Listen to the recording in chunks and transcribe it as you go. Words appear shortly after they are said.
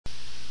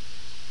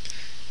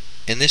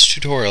In this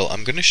tutorial,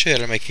 I'm going to show you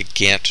how to make a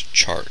Gantt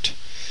chart,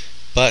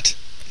 but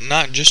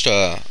not just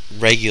a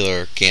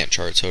regular Gantt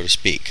chart, so to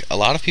speak. A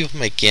lot of people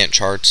make Gantt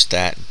charts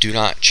that do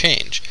not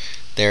change.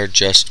 They're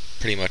just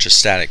pretty much a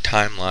static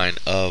timeline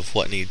of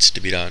what needs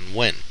to be done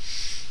when.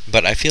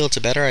 But I feel it's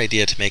a better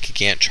idea to make a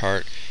Gantt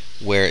chart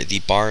where the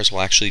bars will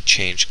actually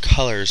change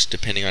colors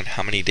depending on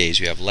how many days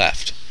you have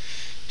left.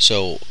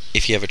 So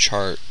if you have a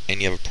chart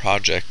and you have a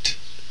project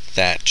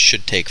that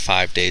should take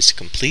 5 days to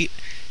complete,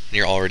 and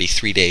you're already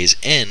 3 days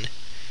in,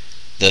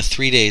 the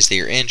 3 days that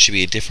you're in should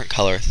be a different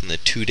color than the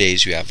 2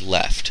 days you have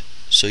left.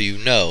 So you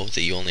know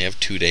that you only have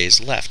 2 days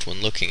left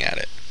when looking at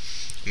it.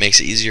 It makes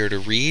it easier to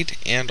read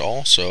and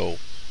also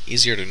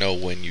easier to know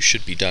when you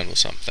should be done with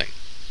something.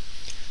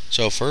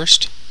 So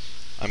first,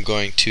 I'm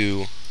going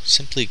to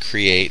simply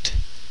create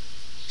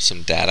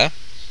some data,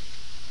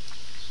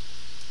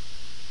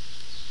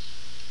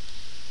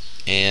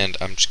 and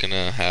I'm just going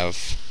to have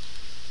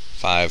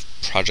 5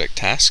 project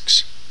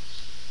tasks.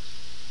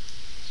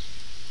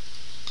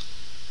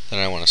 Then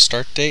I want a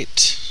start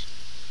date,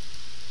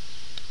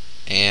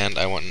 and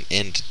I want an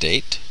end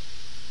date.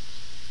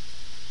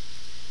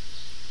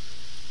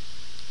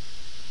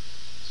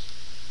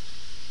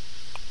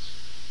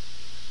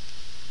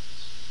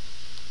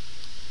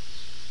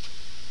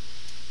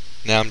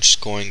 Now I'm just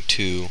going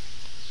to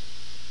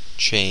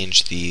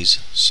change these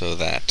so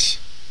that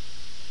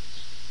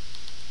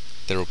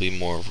there will be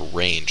more of a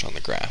range on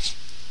the graph.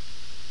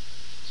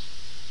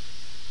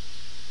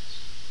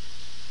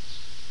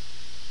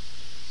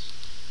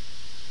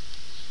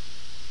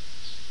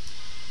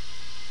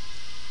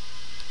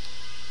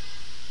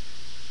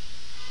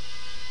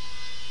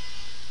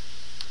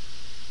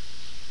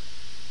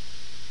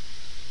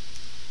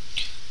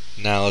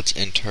 Now let's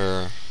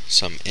enter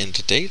some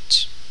end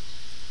dates.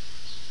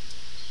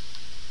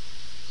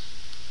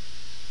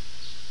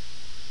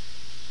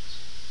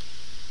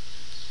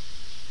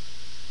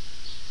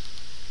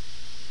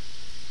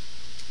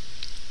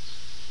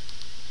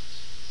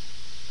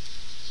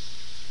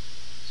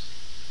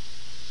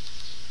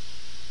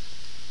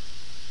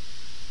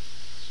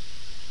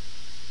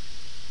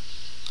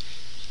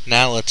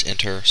 Now let's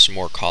enter some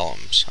more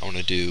columns. I want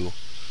to do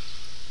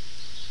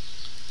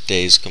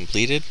days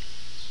completed,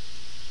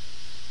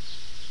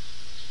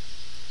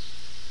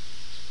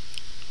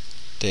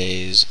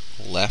 days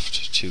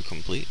left to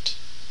complete,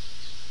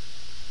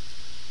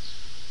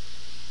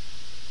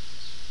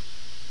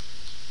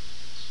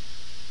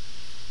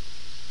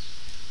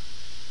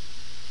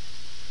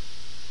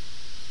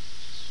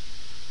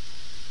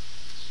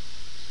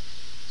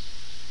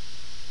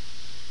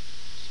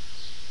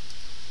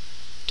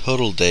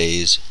 total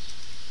days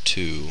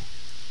to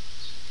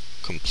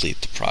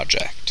complete the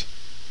project.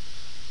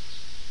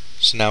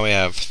 So now we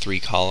have 3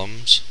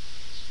 columns.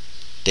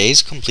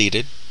 Days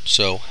completed,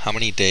 so how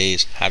many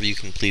days have you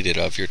completed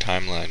of your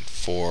timeline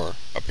for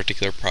a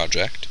particular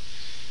project?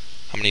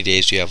 How many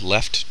days do you have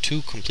left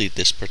to complete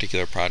this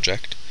particular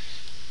project?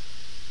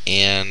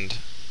 And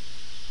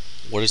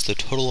what is the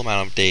total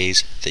amount of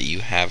days that you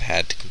have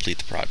had to complete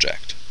the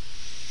project?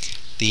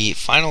 The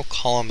final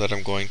column that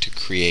I'm going to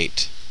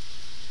create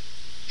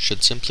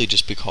should simply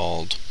just be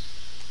called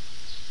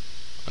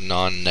a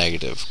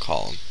non-negative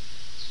column,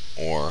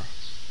 or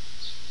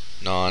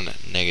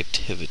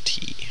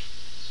non-negativity.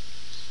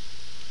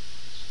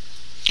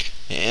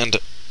 And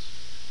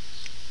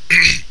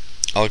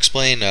I'll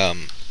explain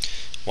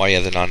why you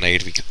have the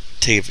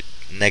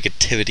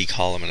non-negativity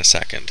column in a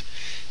second.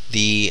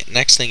 The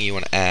next thing you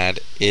want to add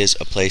is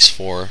a place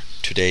for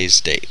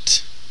today's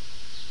date.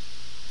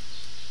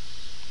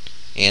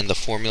 And the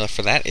formula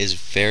for that is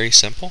very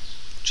simple.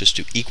 Just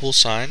do equal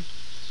sign,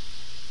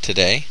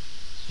 today,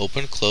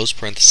 open, close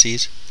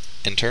parentheses,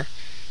 enter,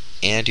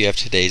 and you have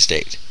today's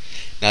date.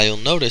 Now you'll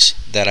notice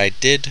that I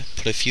did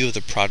put a few of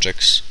the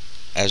projects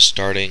as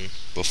starting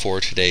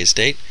before today's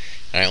date,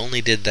 and I only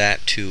did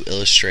that to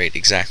illustrate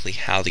exactly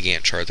how the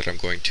Gantt chart that I'm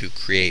going to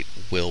create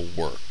will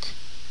work.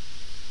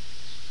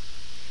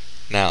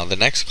 Now the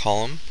next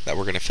column that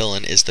we're going to fill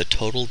in is the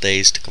total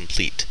days to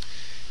complete.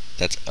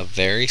 That's a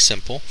very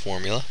simple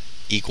formula,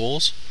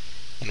 equals,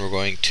 and we're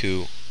going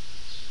to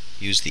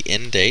use the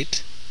end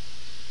date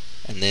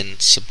and then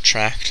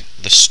subtract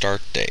the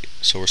start date.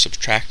 So we're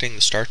subtracting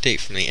the start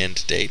date from the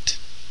end date,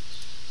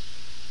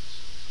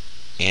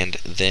 and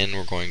then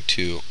we're going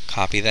to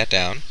copy that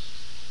down.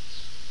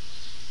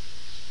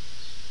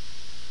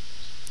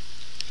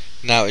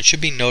 Now it should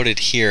be noted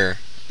here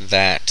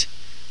that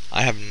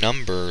I have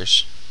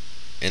numbers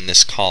in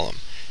this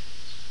column,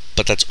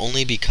 but that's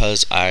only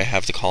because I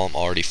have the column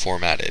already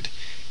formatted.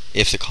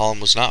 If the column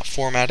was not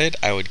formatted,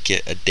 I would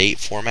get a date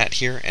format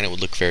here and it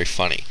would look very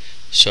funny.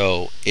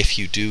 So if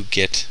you do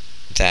get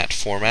that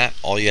format,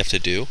 all you have to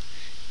do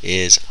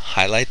is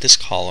highlight this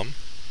column,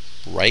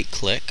 right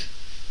click,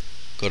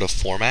 go to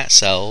Format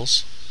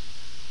Cells,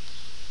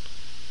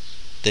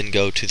 then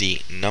go to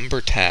the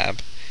Number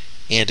tab,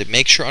 and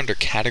make sure under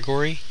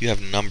Category you have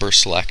Number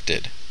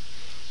selected.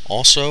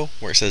 Also,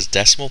 where it says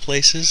decimal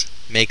places,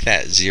 make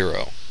that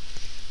 0.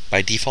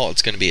 By default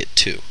it's going to be at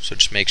 2, so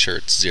just make sure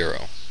it's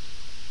 0.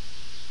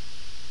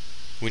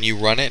 when you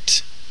run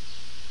it,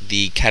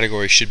 the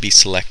category should be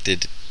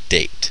selected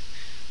date.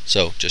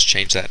 So just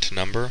change that to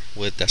number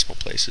with decimal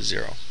places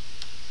 0.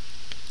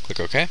 Click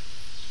OK.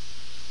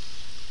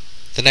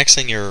 The next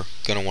thing you're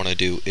going to want to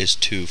do is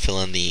to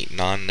fill in the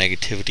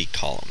non-negativity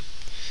column.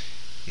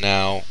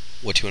 Now,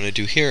 what you want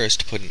to do here is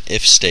to put an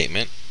if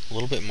statement, a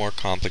little bit more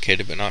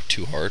complicated but not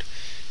too hard,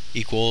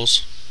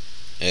 equals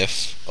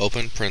if,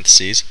 open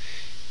parentheses,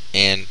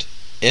 and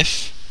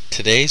if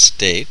today's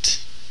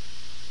date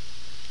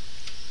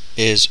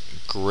is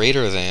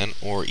greater than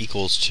or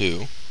equals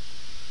to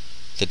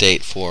the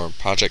date for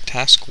project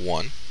task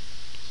 1,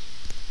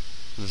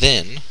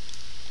 then,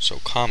 so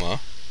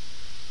comma,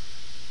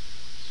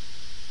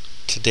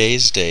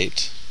 today's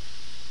date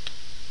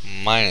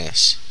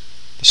minus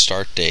the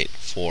start date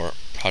for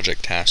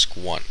project task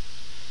 1.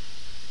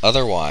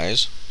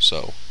 Otherwise,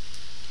 so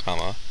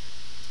comma,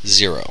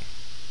 0.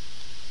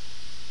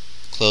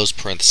 Close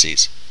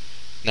parentheses.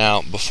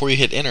 Now, before you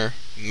hit enter,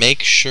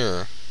 make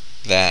sure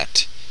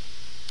that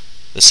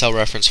the cell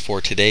reference for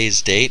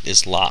today's date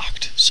is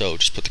locked. So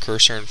just put the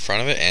cursor in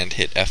front of it and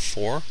hit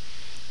F4,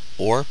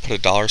 or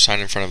put a $sign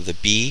in front of the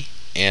B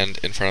and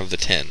in front of the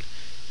 10.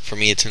 For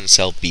me, it's in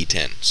cell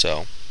B10,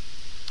 so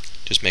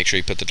just make sure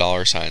you put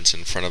the $signs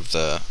in front of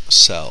the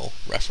cell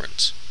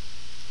reference.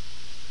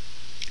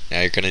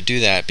 Now you're going to do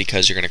that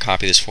because you're going to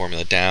copy this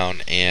formula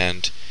down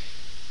and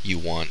you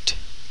want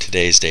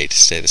today's date to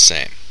stay the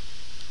same.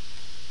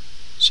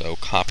 So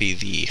copy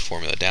the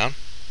formula down.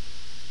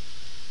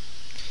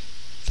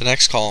 The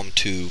next column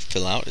to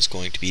fill out is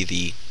going to be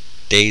the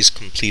days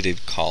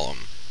completed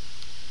column.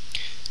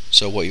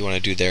 So what you want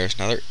to do there is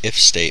another if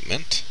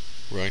statement.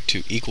 We're going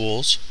to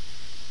equals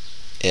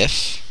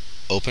if,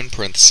 open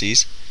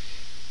parentheses.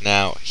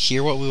 Now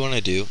here what we want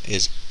to do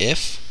is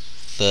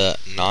if the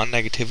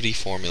non-negativity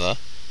formula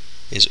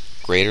is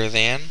greater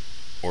than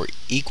or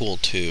equal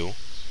to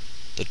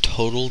the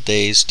total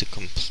days to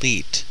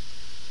complete,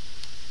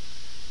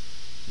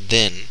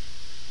 then,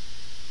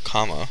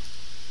 comma,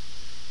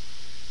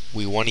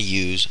 we want to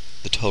use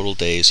the total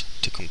days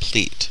to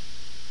complete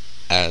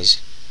as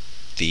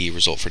the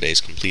result for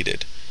days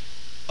completed.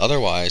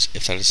 Otherwise,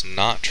 if that is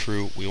not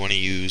true, we want to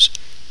use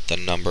the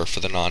number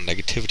for the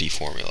non-negativity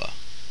formula.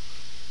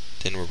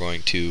 Then we're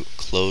going to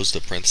close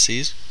the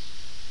parentheses,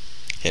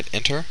 hit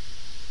enter,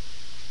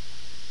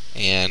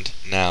 and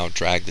now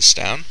drag this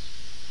down.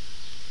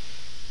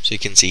 So you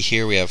can see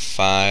here we have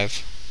 5,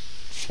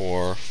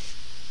 4,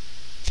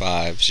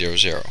 5, 0,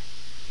 0.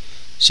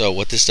 So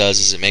what this does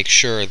is it makes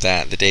sure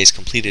that the days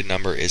completed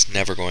number is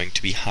never going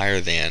to be higher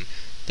than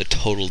the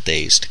total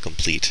days to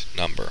complete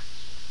number.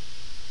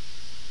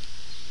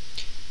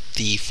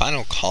 The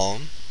final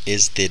column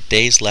is the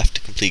days left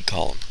to complete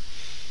column.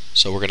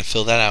 So we're going to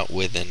fill that out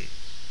with an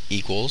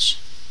equals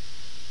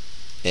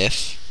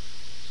if,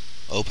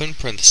 open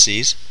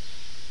parentheses,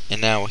 and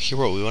now here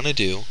what we want to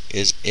do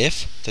is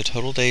if the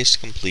total days to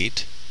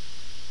complete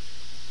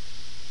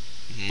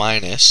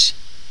minus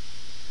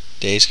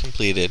days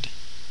completed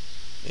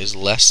is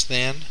less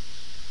than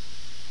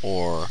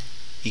or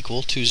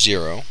equal to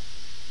 0,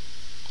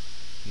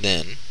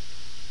 then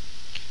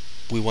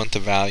we want the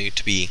value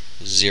to be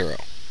 0.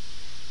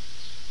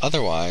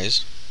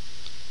 Otherwise,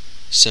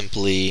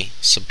 simply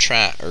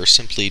subtract or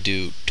simply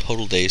do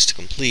total days to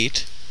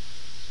complete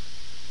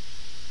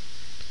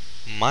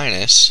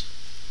minus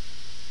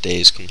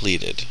days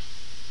completed,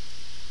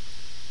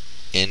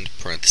 end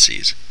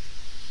parentheses,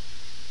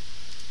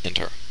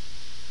 enter.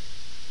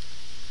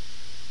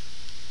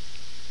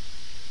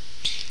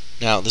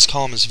 Now this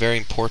column is very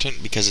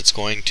important because it's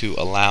going to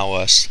allow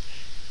us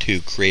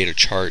to create a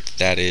chart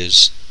that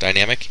is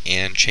dynamic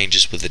and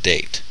changes with the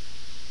date.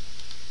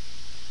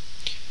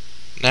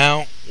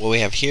 Now what we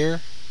have here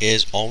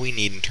is all we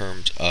need in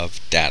terms of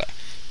data.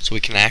 So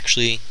we can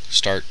actually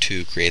start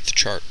to create the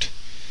chart.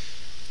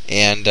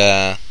 And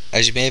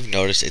as you may have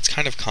noticed, it's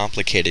kind of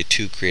complicated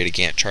to create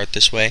a Gantt chart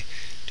this way,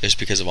 just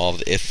because of all of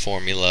the if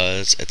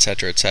formulas,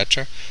 etc.,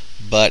 etc.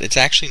 But it's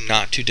actually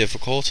not too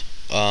difficult.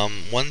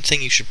 One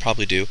thing you should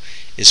probably do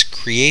is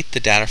create the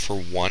data for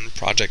one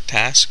project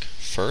task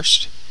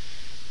first,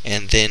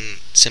 and then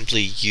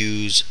simply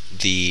use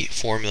the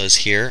formulas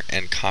here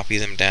and copy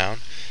them down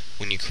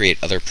when you create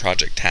other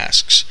project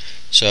tasks.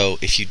 So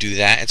if you do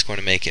that, it's going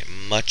to make it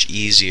much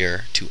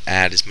easier to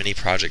add as many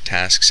project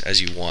tasks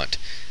as you want,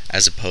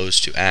 as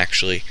opposed to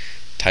actually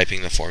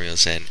typing the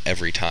formulas in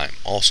every time.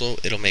 Also,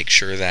 it'll make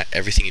sure that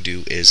everything you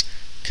do is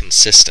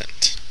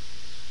consistent.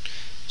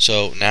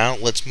 So now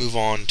let's move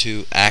on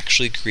to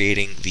actually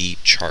creating the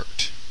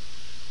chart.